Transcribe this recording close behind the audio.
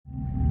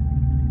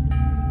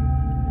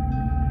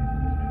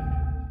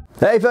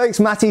Hey folks,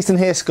 Matt Easton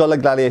here, Scholar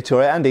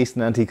Gladiatore and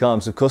Eastern Antique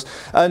Arms of course,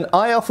 and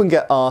I often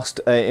get asked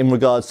in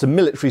regards to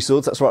military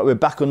swords, that's right, we're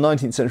back on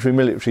 19th century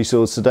military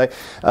swords today.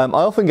 I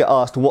often get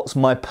asked what's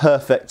my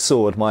perfect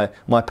sword, my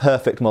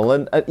perfect model,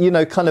 and you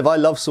know, kind of, I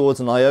love swords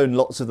and I own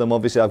lots of them.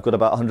 Obviously I've got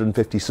about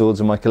 150 swords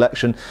in my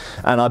collection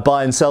and I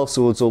buy and sell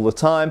swords all the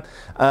time,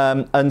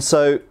 and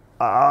so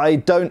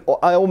I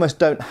almost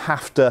don't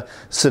have to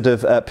sort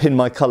of pin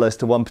my colours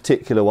to one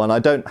particular one. I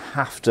don't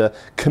have to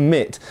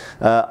commit.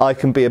 I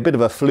can be a bit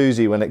of a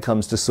floozy when it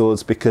comes to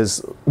swords, because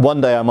one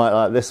day I might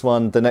like this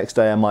one, the next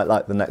day I might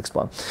like the next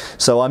one.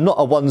 So I'm not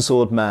a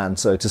one-sword man,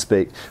 so to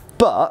speak.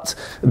 But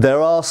there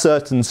are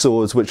certain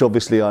swords which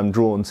obviously I'm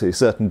drawn to,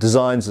 certain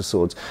designs of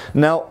swords.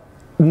 Now,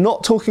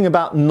 not talking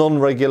about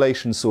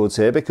non-regulation swords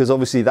here, because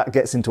obviously that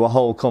gets into a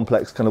whole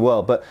complex kind of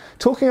world, but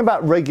talking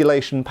about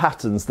regulation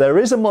patterns, there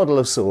is a model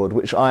of sword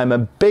which I am a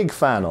big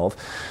fan of,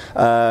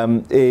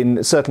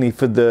 certainly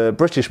for the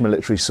British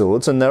military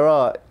swords, and there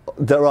are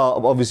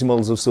obviously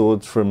models of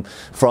swords from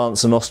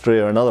France and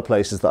Austria and other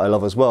places that I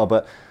love as well,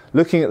 but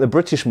looking at the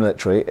British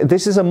military,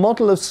 this is a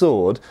model of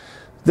sword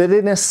that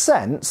in a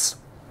sense,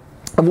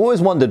 I've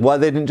always wondered why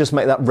they didn't just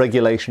make that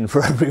regulation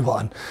for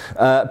everyone,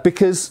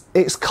 because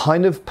it's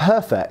kind of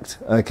perfect,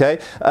 okay?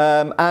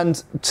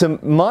 And to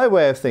my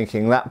way of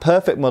thinking, that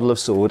perfect model of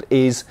sword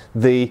is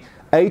the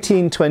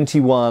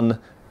 1821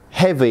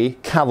 heavy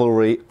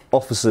cavalry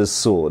officer's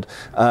sword,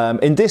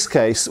 in this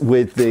case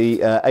with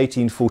the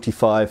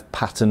 1845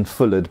 pattern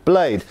fullered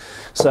blade.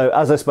 So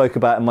as I spoke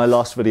about in my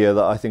last video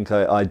that I think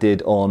I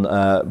did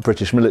on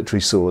British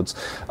military swords,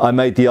 I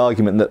made the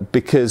argument that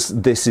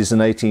because this is an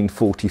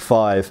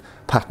 1845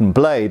 pattern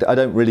blade, I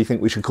don't really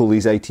think we should call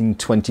these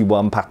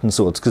 1821 pattern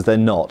swords, because they're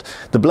not.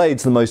 The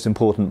blade's the most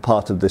important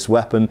part of this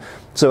weapon,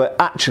 so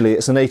actually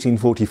it's an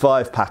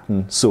 1845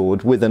 pattern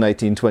sword with an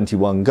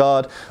 1821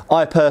 guard.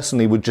 I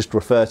personally would just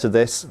refer to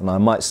this, and I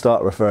might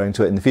start referring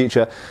to it in the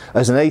future,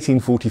 as an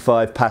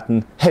 1845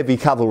 pattern heavy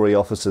cavalry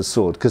officer's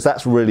sword, because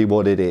that's really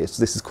what it is.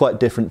 This is quite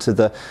different to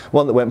the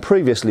one that went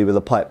previously with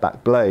a pipe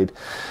back blade.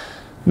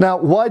 Now,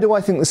 why do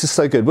I think this is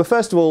so good? Well,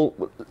 first of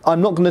all,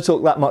 I'm not going to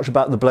talk that much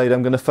about the blade.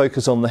 I'm going to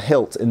focus on the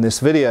hilt in this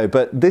video,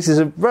 but this is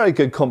a very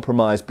good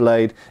compromise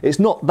blade. It's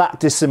not that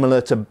dissimilar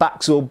to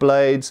backsword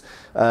blades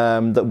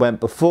that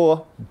went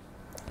before.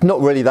 Not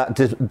really that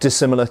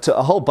dissimilar to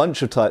a whole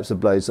bunch of types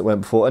of blades that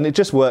went before, and it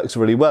just works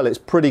really well. It's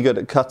pretty good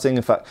at cutting.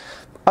 In fact,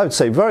 I would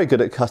say very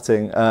good at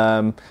cutting.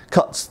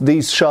 Cuts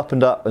these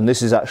sharpened up, and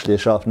this is actually a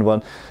sharpened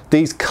one.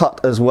 These cut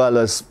as well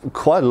as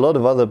quite a lot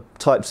of other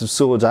types of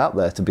swords out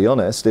there, to be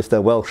honest, if they're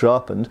well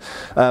sharpened.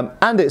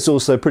 And it's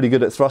also pretty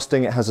good at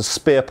thrusting. It has a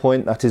spear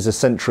point, that is a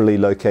centrally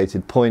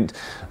located point,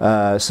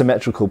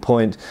 symmetrical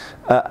point,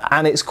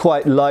 and it's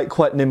quite light,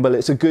 quite nimble.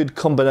 It's a good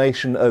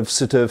combination of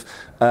sort of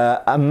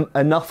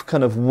enough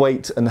kind of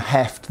weight and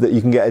heft that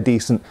you can get a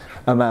decent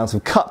amount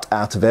of cut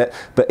out of it,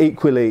 but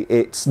equally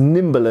it's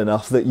nimble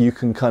enough that you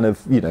can kind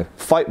of, you know,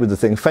 fight with the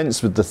thing,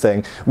 fence with the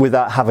thing,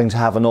 without having to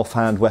have an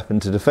offhand weapon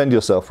to defend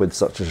yourself with,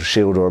 such as a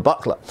shield or a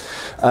buckler.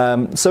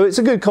 So it's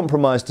a good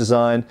compromise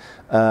design,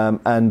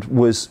 and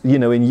was, you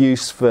know, in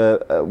use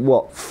for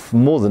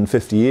more than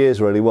 50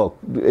 years really. Well,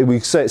 we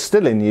say it's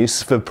still in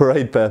use for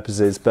parade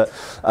purposes, but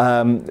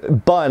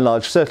by and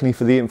large, certainly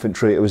for the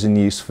infantry, it was in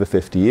use for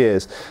 50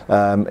 years,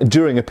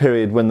 during a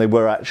period when they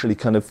were actually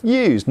kind of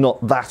used,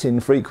 not that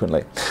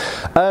infrequently.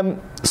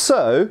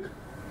 So,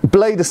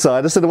 blade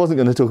aside, I said I wasn't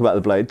going to talk about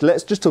the blade,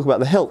 let's just talk about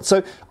the hilt.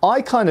 So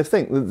I kind of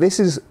think that this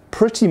is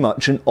pretty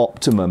much an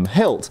optimum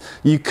hilt.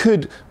 You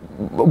could,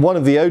 one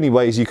of the only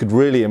ways you could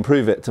really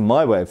improve it, to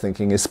my way of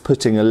thinking, is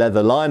putting a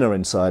leather liner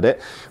inside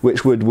it,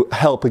 which would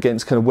help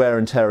against kind of wear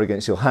and tear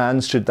against your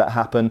hands, should that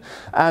happen,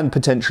 and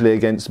potentially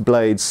against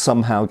blades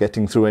somehow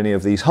getting through any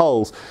of these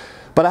holes.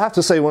 But I have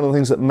to say, one of the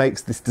things that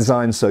makes this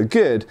design so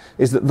good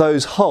is that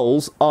those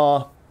holes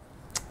are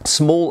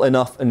small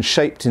enough and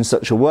shaped in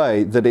such a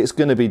way that it's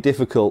going to be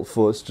difficult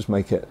for, let's just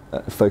make it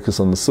focus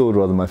on the sword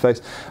rather than my face,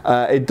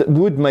 it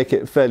would make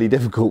it fairly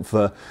difficult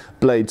for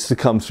blades to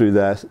come through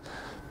there,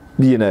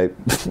 you know,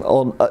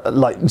 on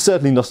like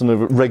certainly not on a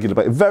regular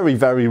basis. Very,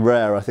 very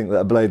rare, I think, that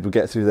a blade would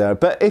get through there,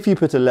 but if you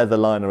put a leather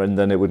liner in,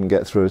 then it wouldn't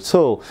get through at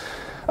all,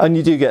 and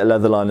you do get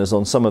leather liners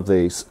on some of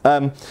these.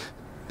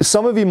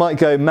 Some of you might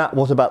go, Matt,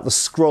 what about the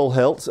scroll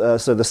hilt?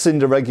 So the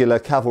cinder regular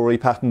cavalry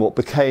pattern, what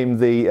became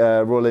the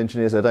Royal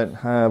Engineers. I don't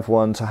have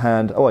one to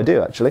hand. Oh, I do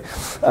actually.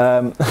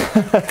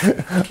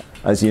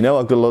 As you know,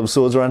 I've got a lot of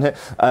swords around here.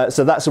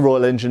 So that's a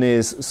Royal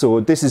Engineers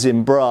sword. This is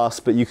in brass,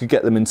 but you could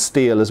get them in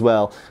steel as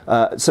well.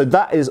 So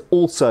that is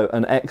also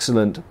an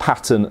excellent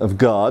pattern of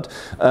guard,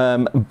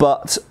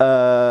 but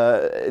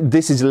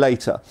this is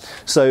later.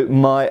 So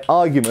my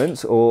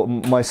argument, or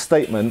my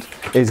statement,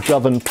 is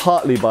governed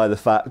partly by the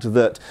fact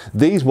that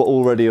these were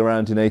already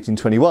around in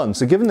 1821.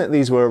 So given that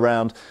these were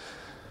around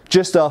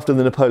just after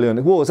the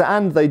Napoleonic Wars,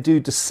 and they do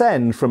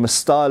descend from a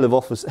style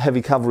of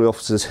heavy cavalry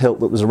officer's hilt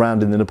that was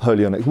around in the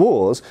Napoleonic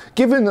Wars,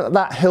 given that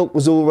that hilt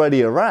was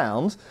already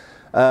around,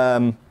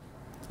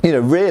 you know,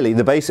 really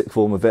the basic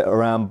form of it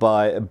around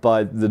by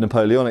the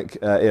Napoleonic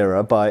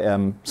era, by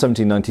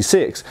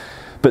 1796.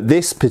 But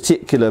this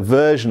particular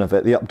version of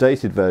it, the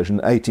updated version,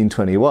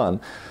 1821,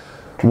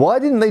 why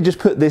didn't they just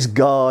put this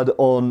guard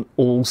on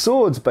all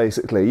swords,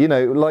 basically? You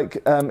know,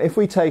 like if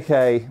we take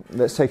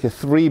let's take a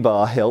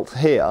 3-bar hilt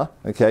here,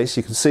 okay,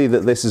 so you can see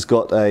that this has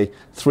got a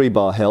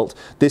 3-bar hilt.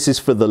 This is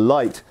for the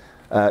light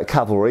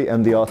cavalry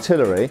and the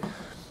artillery.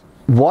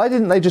 Why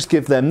didn't they just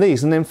give them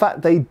these? And in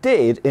fact, they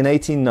did in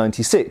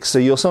 1896. So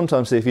you'll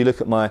sometimes see, if you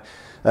look at my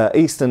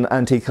Eastern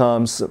Antique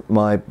Arms,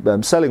 my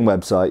selling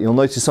website, you'll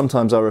notice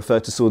sometimes I refer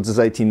to swords as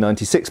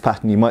 1896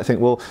 pattern. You might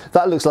think, well,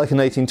 that looks like an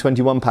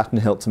 1821 pattern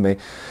hilt to me.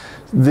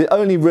 The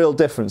only real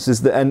difference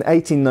is that in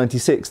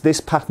 1896, this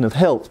pattern of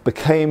hilt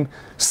became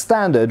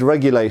standard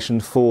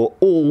regulation for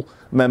all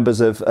members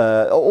of,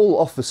 all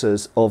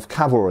officers of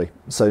cavalry,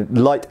 so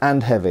light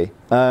and heavy.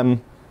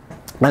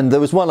 And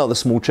there was one other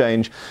small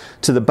change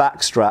to the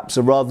back strap,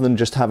 so rather than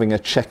just having a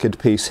checkered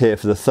piece here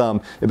for the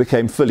thumb, it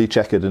became fully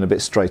checkered and a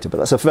bit straighter, but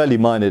that's a fairly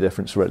minor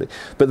difference really.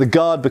 But the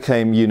guard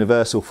became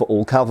universal for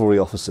all cavalry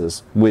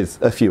officers,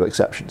 with a few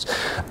exceptions.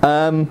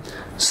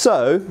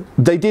 So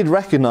they did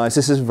recognise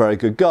this as a very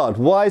good guard.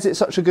 Why is it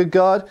such a good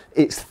guard?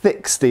 It's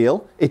thick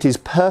steel, it is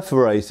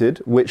perforated,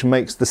 which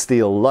makes the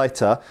steel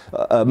lighter,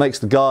 makes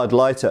the guard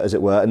lighter as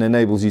it were, and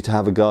enables you to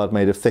have a guard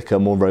made of thicker,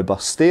 more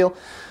robust steel.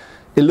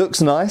 It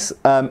looks nice,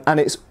 and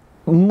it's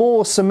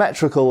more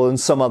symmetrical than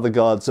some other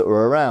guards that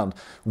were around.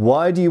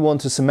 Why do you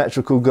want a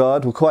symmetrical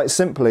guard? Well, quite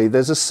simply,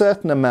 there's a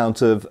certain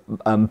amount of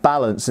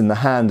balance in the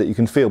hand that you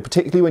can feel,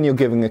 particularly when you're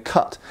giving a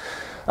cut.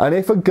 And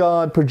if a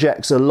guard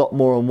projects a lot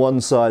more on one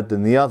side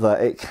than the other,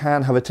 it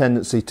can have a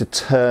tendency to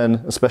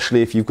turn,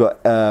 especially if you've got,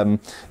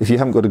 if you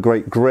haven't got a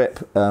great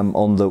grip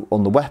on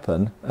the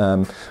weapon,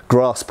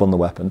 grasp on the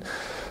weapon,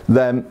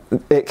 then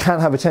it can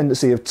have a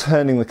tendency of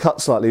turning the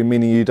cut slightly,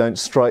 meaning you don't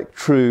strike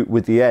true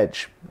with the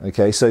edge.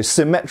 Okay, so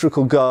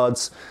symmetrical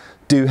guards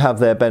do have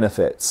their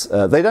benefits.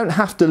 They don't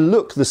have to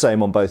look the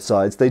same on both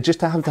sides, they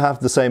just have to have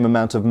the same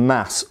amount of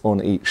mass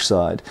on each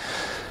side.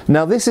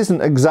 Now this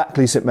isn't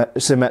exactly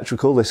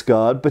symmetrical, this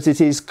guard, but it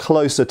is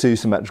closer to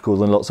symmetrical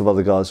than lots of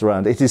other guards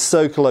around. It is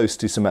so close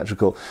to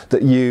symmetrical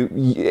that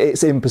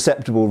it's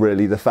imperceptible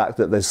really, the fact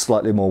that there's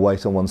slightly more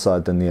weight on one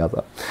side than the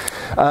other.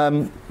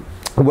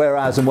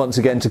 Whereas, and once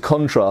again to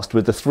contrast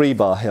with the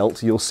 3-bar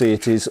hilt, you'll see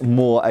it is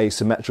more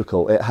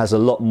asymmetrical. It has a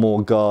lot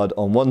more guard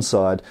on one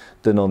side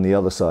than on the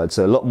other side.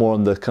 So a lot more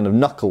on the kind of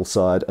knuckle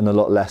side and a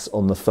lot less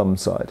on the thumb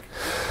side.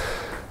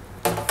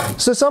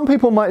 So some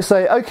people might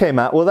say, okay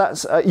Matt, well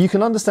that's, you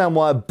can understand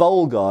why a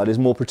bowl guard is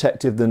more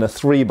protective than a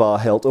 3-bar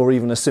hilt or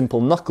even a simple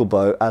knuckle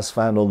bow as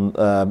found on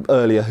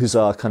earlier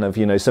hussar kind of,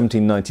 you know,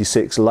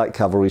 1796 light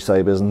cavalry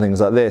sabres and things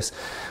like this,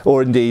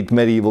 or indeed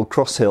medieval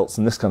cross hilts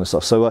and this kind of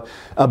stuff. So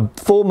a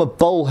form of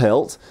bowl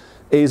hilt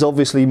is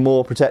obviously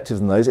more protective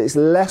than those. It's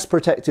less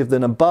protective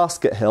than a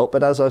basket hilt,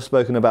 but as I've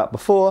spoken about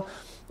before,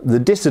 the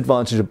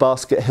disadvantage of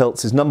basket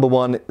hilts is, number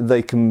one,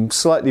 they can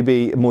slightly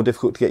be more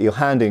difficult to get your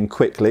hand in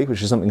quickly,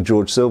 which is something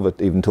George Silver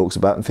even talks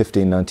about in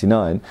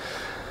 1599.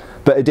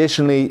 But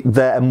additionally,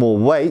 they're more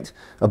weight.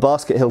 A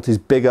basket hilt is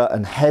bigger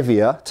and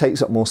heavier,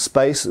 takes up more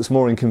space, it's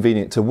more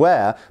inconvenient to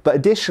wear, but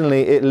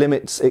additionally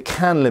it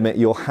can limit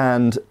your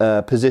hand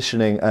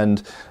positioning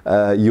and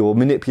your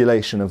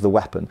manipulation of the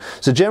weapon.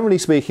 So generally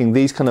speaking,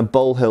 these kind of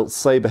bowl hilts,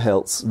 sabre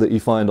hilts that you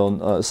find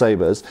on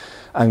sabres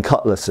and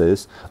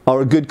cutlasses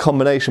are a good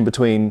combination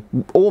between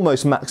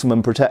almost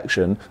maximum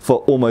protection for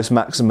almost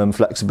maximum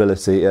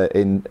flexibility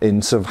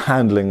in sort of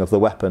handling of the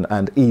weapon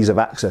and ease of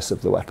access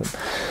of the weapon.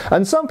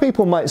 And some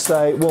people might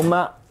say, well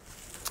Matt,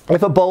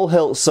 if a bowl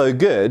hilt's so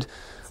good,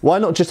 why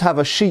not just have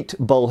a sheet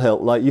bowl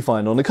hilt like you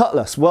find on a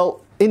cutlass?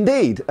 Well,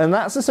 indeed, and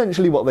that's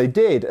essentially what they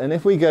did. And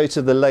if we go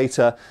to the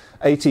later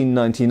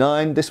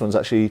 1899, this one's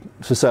actually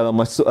for sale on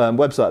my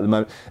website at the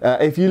moment.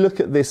 If you look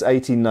at this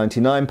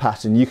 1899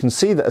 pattern, you can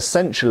see that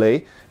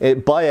essentially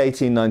by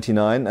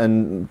 1899,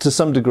 and to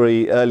some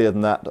degree earlier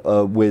than that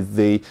with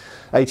the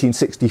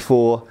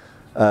 1864,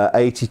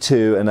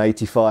 82 and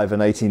 85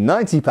 and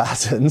 1890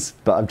 patterns,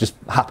 but I've just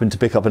happened to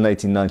pick up an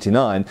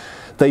 1899,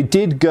 they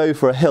did go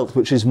for a hilt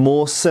which is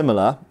more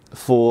similar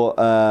for,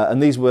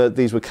 and these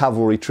were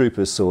cavalry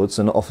troopers' swords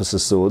and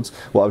officers' swords.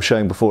 What I was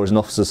showing before is an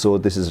officer's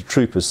sword, this is a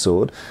trooper's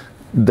sword.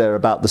 They're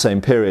about the same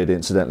period,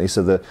 incidentally,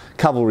 so the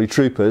cavalry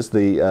troopers,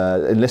 the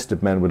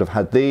enlisted men, would have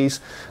had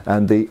these,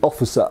 and the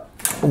officer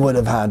would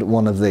have had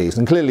one of these.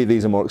 And clearly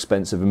these are more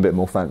expensive and a bit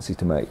more fancy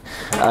to make.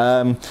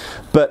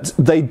 But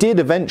they did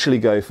eventually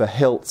go for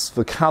hilts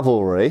for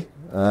cavalry,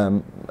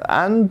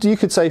 and you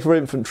could say for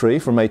infantry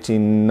from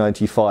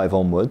 1895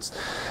 onwards,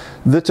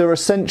 that are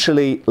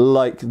essentially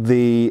like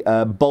the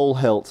bowl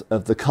hilt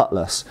of the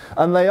cutlass.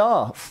 And they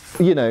are,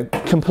 you know,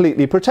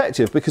 completely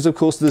protective because of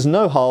course there's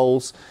no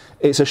holes,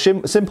 it's a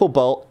simple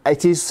bolt,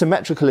 it is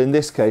symmetrical in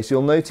this case.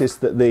 You'll notice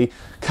that the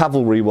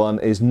cavalry one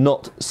is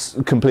not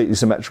completely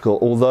symmetrical,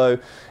 although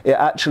it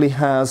actually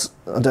has,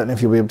 I don't know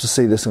if you'll be able to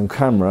see this on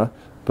camera,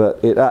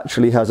 but it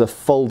actually has a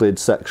folded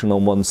section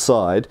on one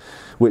side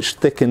which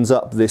thickens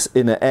up this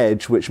inner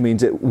edge, which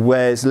means it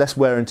wears less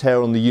wear and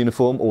tear on the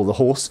uniform or the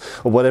horse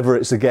or whatever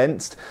it's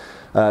against.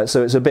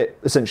 So it's a bit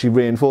essentially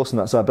reinforced on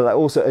that side, but that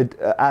also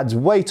adds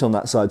weight on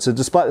that side. So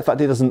despite the fact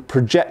it doesn't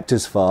project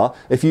as far,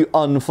 if you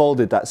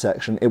unfolded that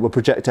section, it will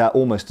project out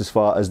almost as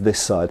far as this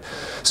side.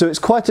 So it's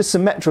quite a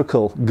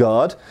symmetrical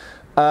guard,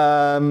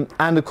 and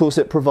of course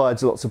it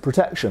provides lots of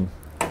protection.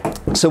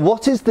 So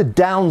what is the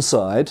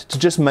downside to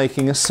just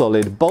making a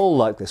solid bowl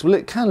like this? Well,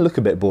 it can look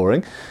a bit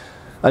boring.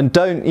 And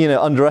don't,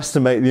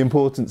 underestimate the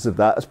importance of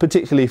that,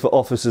 particularly for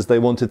officers. They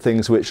wanted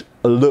things which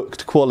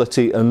looked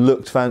quality and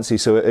looked fancy.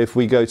 So if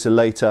we go to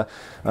later,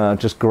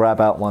 just grab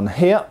out one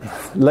here.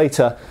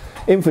 Later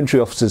infantry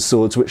officers'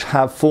 swords, which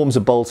have forms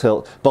of bowl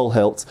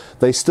hilts,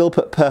 they still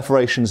put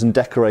perforations and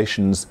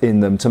decorations in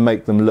them to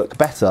make them look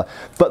better.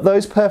 But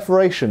those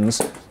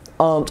perforations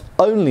aren't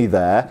only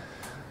there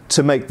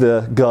to make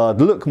the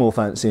guard look more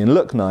fancy and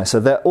look nicer,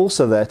 they're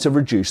also there to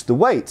reduce the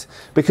weight.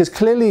 Because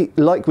clearly,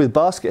 like with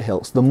basket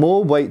hilts, the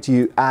more weight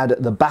you add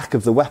at the back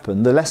of the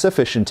weapon, the less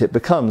efficient it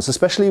becomes,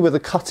 especially with a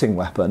cutting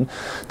weapon,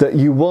 that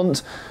you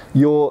want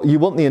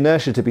the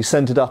inertia to be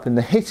centered up in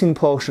the hitting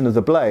portion of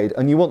the blade,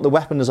 and you want the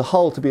weapon as a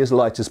whole to be as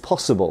light as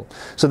possible.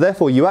 So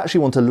therefore, you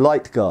actually want a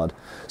light guard.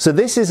 So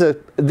this is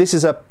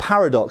a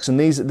paradox, and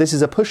this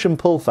is a push and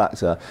pull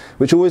factor,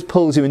 which always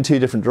pulls you in two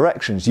different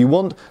directions. You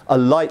want a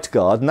light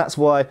guard, and that's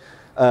why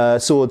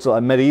swords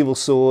like medieval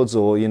swords,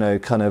 or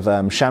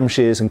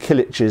shamshirs and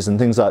kiliches and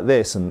things like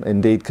this, and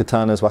indeed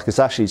katanas,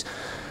 wakasashis,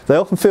 they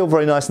often feel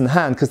very nice in the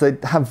hand because they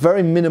have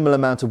very minimal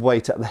amount of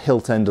weight at the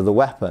hilt end of the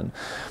weapon.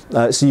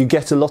 So you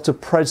get a lot of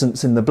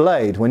presence in the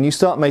blade. When you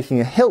start making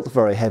a hilt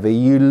very heavy,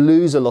 you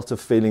lose a lot of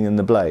feeling in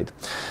the blade.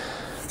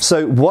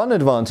 So one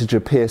advantage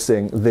of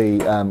piercing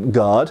the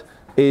guard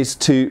is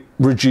to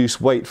reduce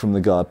weight from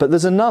the guard. But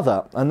there's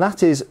another, and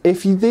that is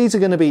if these are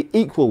going to be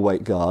equal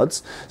weight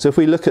guards, so if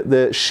we look at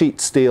the sheet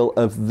steel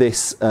of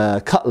this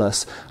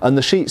cutlass and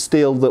the sheet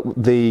steel that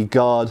the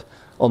guard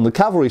on the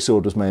cavalry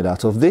sword was made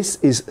out of, this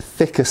is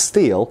thicker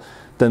steel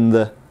than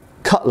the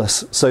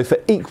cutlass. So for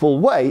equal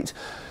weight,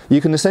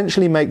 you can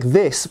essentially make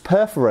this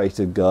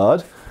perforated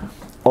guard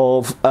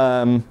of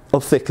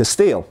thicker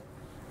steel.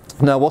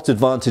 Now, what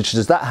advantage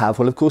does that have?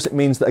 Well, of course, it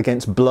means that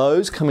against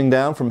blows coming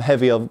down from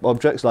heavy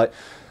objects like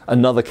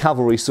another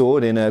cavalry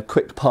sword in a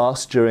quick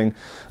pass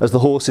as the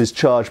horses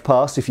charge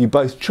past, if you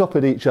both chop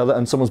at each other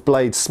and someone's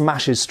blade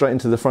smashes straight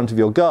into the front of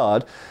your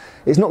guard,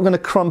 it's not going to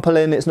crumple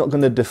in, it's not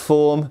going to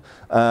deform,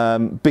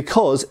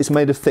 because it's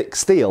made of thick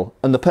steel,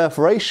 and the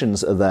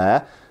perforations are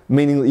there,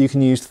 meaning that you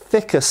can use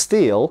thicker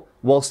steel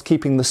whilst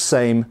keeping the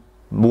same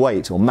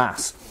weight or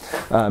mass.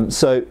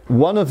 So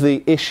one of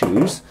the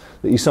issues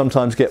that you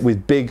sometimes get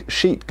with big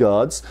sheet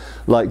guards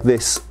like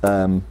this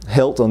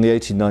hilt on the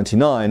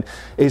 1899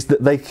 is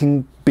that they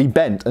can be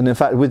bent, and in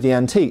fact with the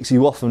antiques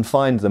you often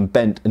find them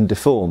bent and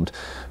deformed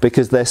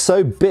because they're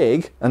so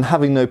big and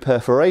having no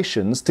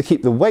perforations. To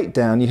keep the weight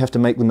down, you have to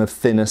make them of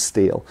thinner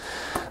steel,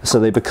 so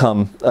they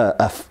become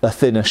a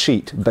thinner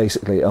sheet,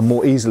 basically, are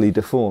more easily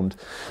deformed.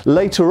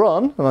 Later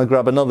on, and I'll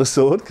grab another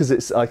sword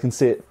because I can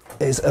see it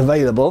is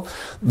available,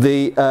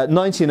 the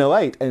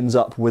 1908 ends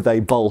up with a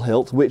bowl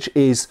hilt which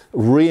is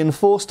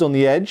reinforced on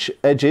the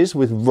edges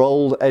with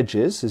rolled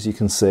edges, as you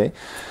can see.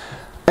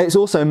 It's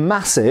also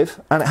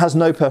massive and it has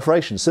no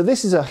perforations. So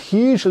this is a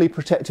hugely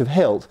protective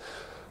hilt.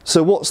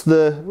 So what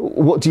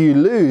do you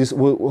lose?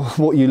 Well,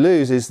 what you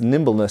lose is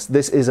nimbleness.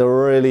 This is a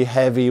really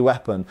heavy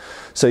weapon.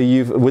 So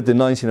with the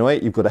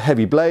 1908, you've got a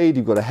heavy blade,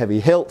 you've got a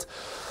heavy hilt.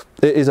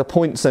 It is a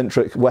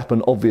point-centric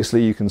weapon,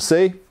 obviously, you can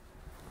see.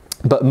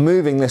 But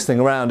moving this thing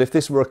around, if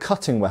this were a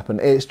cutting weapon,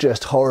 it's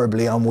just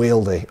horribly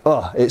unwieldy.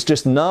 Oh, it's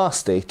just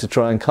nasty to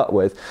try and cut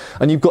with.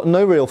 And you've got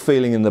no real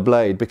feeling in the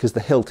blade because the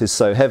hilt is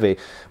so heavy.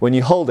 When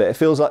you hold it, it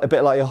feels like a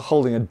bit like you're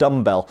holding a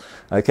dumbbell.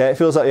 Okay, it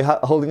feels like you're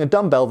holding a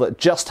dumbbell that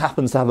just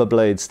happens to have a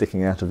blade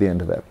sticking out of the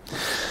end of it.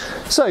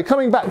 So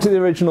coming back to the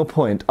original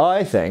point,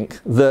 I think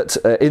that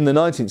in the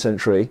 19th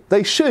century,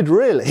 they should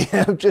really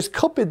have just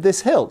copied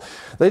this hilt.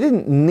 They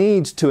didn't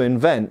need to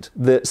invent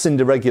the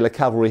cinder regular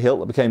cavalry hilt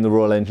that became the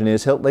Royal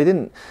Engineers hilt. They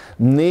didn't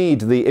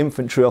need the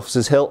infantry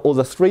officer's hilt or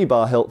the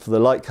 3-bar hilt for the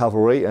light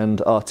cavalry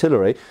and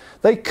artillery.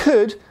 They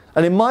could,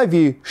 and in my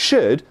view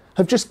should,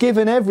 have just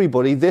given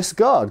everybody this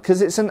guard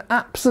because it's an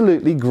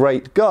absolutely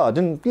great guard.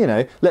 And, you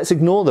know, let's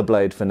ignore the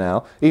blade for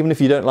now. Even if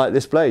you don't like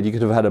this blade, you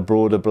could have had a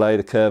broader blade,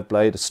 a curved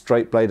blade, a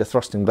straight blade, a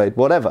thrusting blade,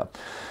 whatever.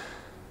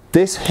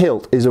 This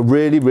hilt is a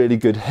really, really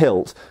good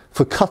hilt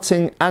for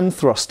cutting and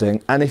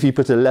thrusting, and if you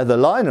put a leather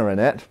liner in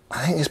it,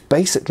 I think it's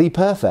basically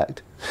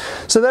perfect.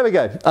 So there we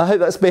go. I hope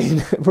that's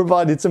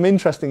provided some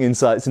interesting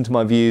insights into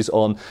my views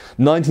on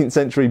 19th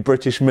century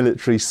British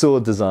military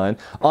sword design.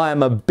 I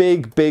am a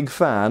big, big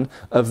fan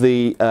of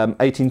the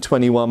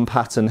 1821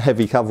 pattern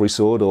heavy cavalry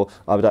sword, or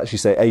I would actually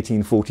say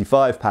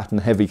 1845 pattern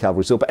heavy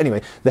cavalry sword, but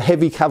anyway, the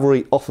heavy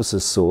cavalry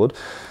officer's sword.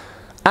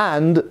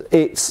 and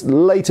its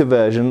later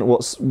version,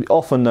 what's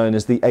often known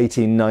as the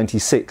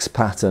 1896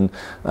 pattern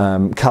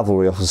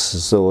cavalry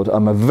officer's sword.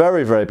 I'm a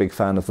very, very big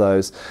fan of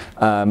those.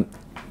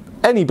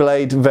 Any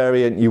blade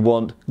variant you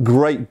want,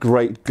 great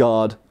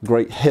guard,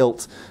 great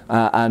hilt,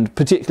 and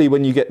particularly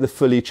when you get the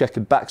fully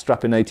checkered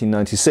backstrap in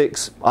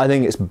 1896, I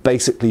think it's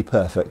basically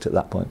perfect at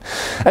that point.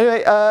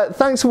 Anyway,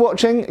 thanks for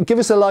watching, give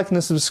us a like and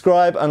a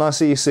subscribe, and I'll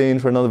see you soon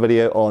for another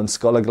video on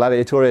Schola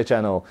Gladiatoria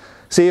channel.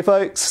 See you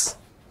folks!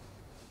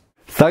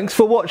 Thanks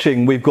for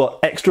watching. We've got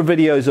extra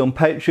videos on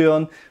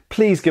Patreon.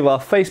 Please give our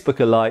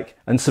Facebook a like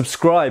and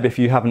subscribe if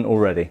you haven't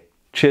already.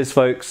 Cheers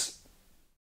folks!